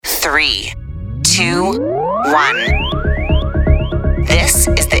3, 2, 1. This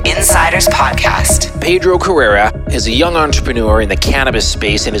is the Insiders Podcast. Pedro Carrera is a young entrepreneur in the cannabis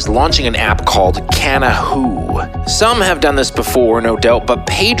space and is launching an app called Canahoo. Some have done this before, no doubt, but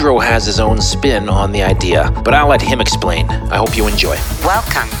Pedro has his own spin on the idea. But I'll let him explain. I hope you enjoy.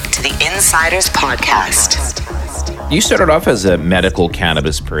 Welcome to the Insiders Podcast. You started off as a medical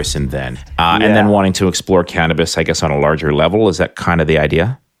cannabis person then, and then wanting to explore cannabis, I guess, on a larger level. Is that kind of the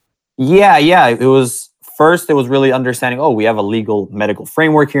idea? Yeah. It was really understanding, we have a legal medical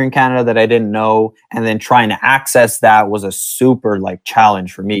framework here in Canada that I didn't know. And then trying to access that was a super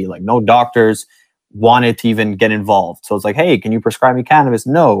challenge for me. No doctors wanted to even get involved. So it's hey, can you prescribe me cannabis?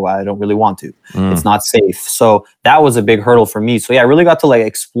 No, I don't really want to. It's not safe. So that was a big hurdle for me. So yeah, I really got to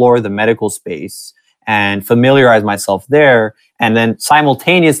explore the medical space and familiarize myself there. And then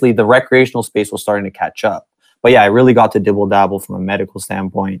simultaneously, the recreational space was starting to catch up. But yeah, I really got to dibble dabble from a medical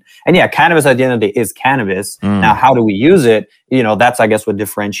standpoint. And yeah, cannabis at the end of the day is cannabis. Now, how do we use it? That's, I guess, what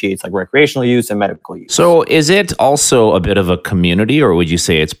differentiates recreational use and medical use. So is it also a bit of a community, or would you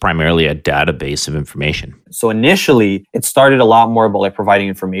say it's primarily a database of information? So initially, it started a lot more about providing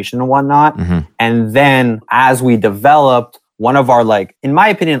information and whatnot. And then as we developed, one of our, in my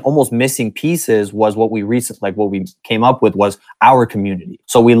opinion, almost missing pieces was what we came up with was our community.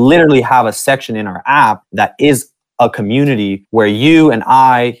 So we literally have a section in our app that is a community where you and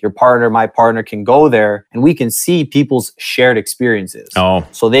I, your partner, my partner, can go there and we can see people's shared experiences.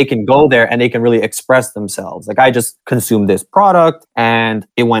 So they can go there and they can really express themselves. I just consumed this product and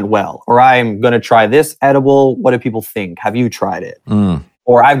it went well. Or I'm going to try this edible. What do people think? Have you tried it?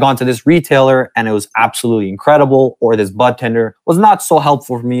 Or I've gone to this retailer and it was absolutely incredible. Or this bud tender was not so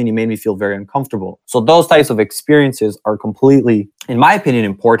helpful for me and he made me feel very uncomfortable. So those types of experiences are completely, in my opinion,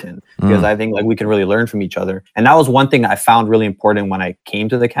 important because I think we can really learn from each other. And that was one thing I found really important when I came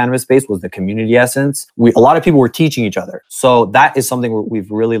to the cannabis space was the community essence. A lot of people were teaching each other. So that is something we've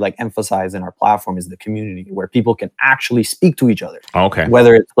really emphasized in our platform is the community where people can actually speak to each other. Okay.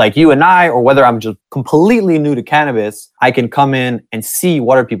 Whether it's you and I, or whether I'm just completely new to cannabis, I can come in and see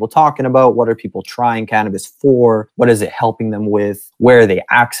what are people talking about? What are people trying cannabis for? What is it helping them with? Where are they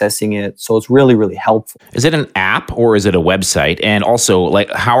accessing it? So it's really, really helpful. Is it an app or is it a website? And also,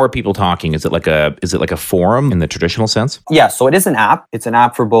 how are people talking? Is it like a forum in the traditional sense? Yeah, so it is an app. It's an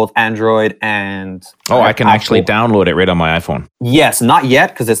app for both Android and I can actually download it right on my iPhone. Yes, not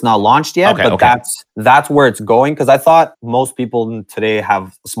yet because it's not launched yet, that's where it's going. Because I thought most people today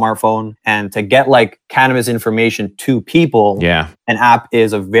have a smartphone, and to get cannabis information to people, an app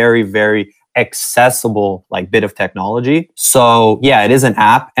is a very, very accessible bit of technology. So yeah, it is an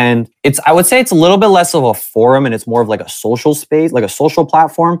app, and I would say it's a little bit less of a forum and it's more of a social space, a social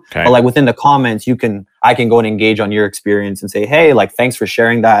platform. Okay. But within the comments, I can go and engage on your experience and say, hey, thanks for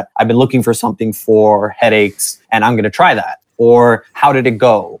sharing that. I've been looking for something for headaches and I'm going to try that. Or how did it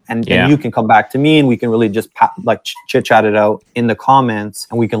go? And you can come back to me and we can really just chit chat it out in the comments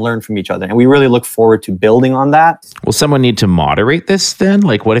and we can learn from each other. And we really look forward to building on that. Will someone need to moderate this then?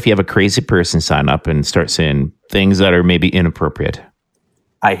 What if you have a crazy person sign up and start saying things that are maybe inappropriate?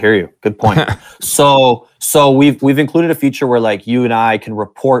 I hear you. Good point. So we've included a feature where you and I can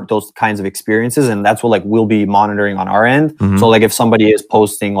report those kinds of experiences, and that's what we'll be monitoring on our end. So if somebody is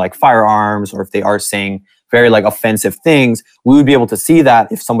posting firearms or if they are saying very offensive things, we would be able to see that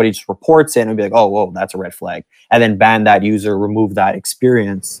if somebody just reports it and be oh, whoa, that's a red flag, and then ban that user, remove that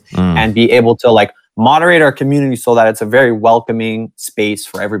experience, and be able to moderate our community so that it's a very welcoming space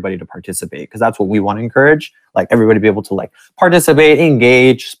for everybody to participate, because that's what we want to encourage, everybody be able to participate,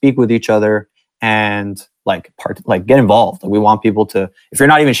 engage, speak with each other, and get involved. We want people to, if you're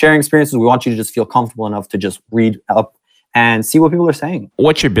not even sharing experiences, we want you to just feel comfortable enough to just read up and see what people are saying.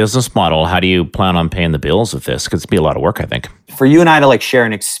 What's your business model? How do you plan on paying the bills with this? Because it'd be a lot of work, I think. For you and I to share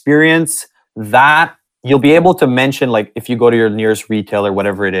an experience, that you'll be able to mention, if you go to your nearest retailer,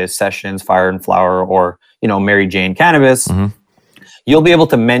 whatever it is, Sessions, Fire and Flower, or, Mary Jane Cannabis, you'll be able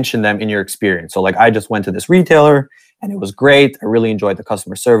to mention them in your experience. So I just went to this retailer and it was great. I really enjoyed the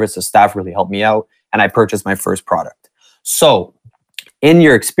customer service. The staff really helped me out and I purchased my first product. So in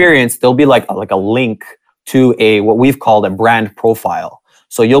your experience, there'll be a link to what we've called a brand profile.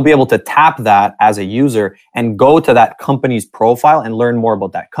 So you'll be able to tap that as a user and go to that company's profile and learn more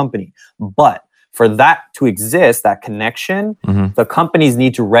about that company. But for that to exist, that connection, the companies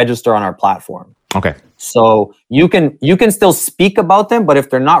need to register on our platform. Okay. So you can still speak about them, but if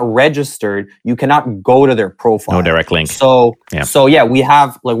they're not registered, you cannot go to their profile. No direct link. So yeah, we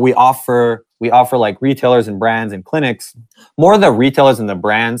have we offer we offer like retailers and brands and clinics, more the retailers and the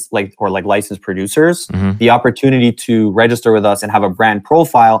brands or licensed producers, the opportunity to register with us and have a brand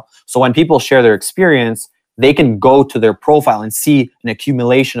profile. So when people share their experience, they can go to their profile and see an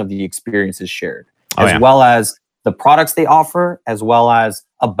accumulation of the experiences shared, as well as the products they offer, as well as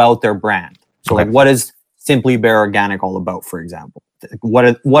about their brand. So like, what is Simply Bare Organic all about, for example? What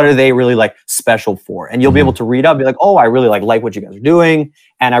are they really like special for? And you'll be able to read up, be like, oh, I really like what you guys are doing,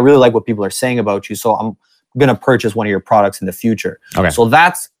 and I really like what people are saying about you. So I'm gonna purchase one of your products in the future. So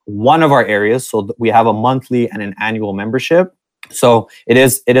that's one of our areas. So we have a monthly and an annual membership. So it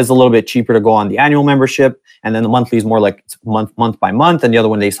is a little bit cheaper to go on the annual membership, and then the monthly is more like month by month, and the other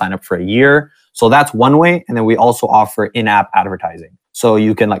one they sign up for a year. So that's one way. And then we also offer in-app advertising. So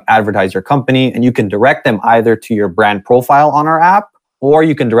you can like advertise your company, and you can direct them either to your brand profile on our app, or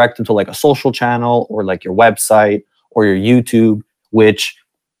you can direct them to like a social channel or like your website or your YouTube, which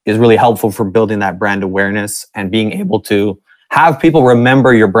is really helpful for building that brand awareness and being able to have people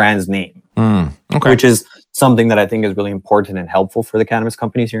remember your brand's name, which is something that I think is really important and helpful for the cannabis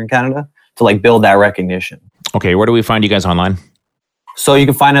companies here in Canada to like build that recognition. Okay, where do we find you guys online? So you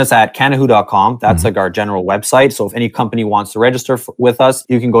can find us at canahoo.com. That's like our general website. So if any company wants to register with us,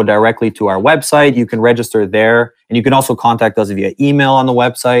 you can go directly to our website. You can register there. And you can also contact us via email on the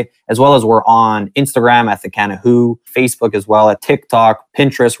website, as well as we're on Instagram at the Canahoo, Facebook as well, at TikTok,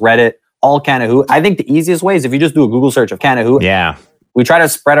 Pinterest, Reddit, all Canahoo. I think the easiest way is if you just do a Google search of Canahoo. Yeah. We try to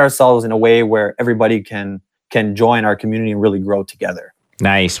spread ourselves in a way where everybody can join our community and really grow together.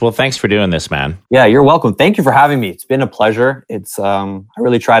 Nice. Well, thanks for doing this, man. Yeah, you're welcome. Thank you for having me. It's been a pleasure. It's I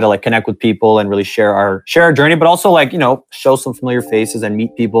really try to like connect with people and really share our journey, but also like, show some familiar faces and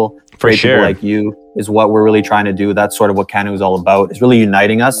meet people. For sure. People like you is what we're really trying to do. That's sort of what Canahoo is all about. It's really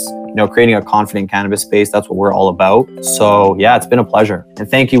uniting us, creating a confident cannabis space. That's what we're all about. So yeah, it's been a pleasure. And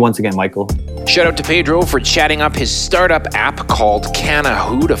thank you once again, Michael. Shout out to Pedro for chatting up his startup app called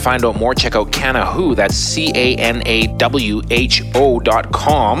Canahoo. To find out more, check out Canahoo. That's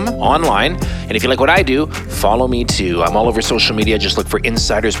CANAWHO.com online. And if you like what I do, follow me too. I'm all over social media. Just look for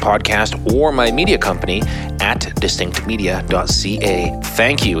Insiders Podcast or my media company at distinctmedia.ca.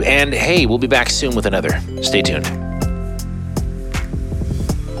 Thank you. And hey, we'll be back soon with another. Stay tuned.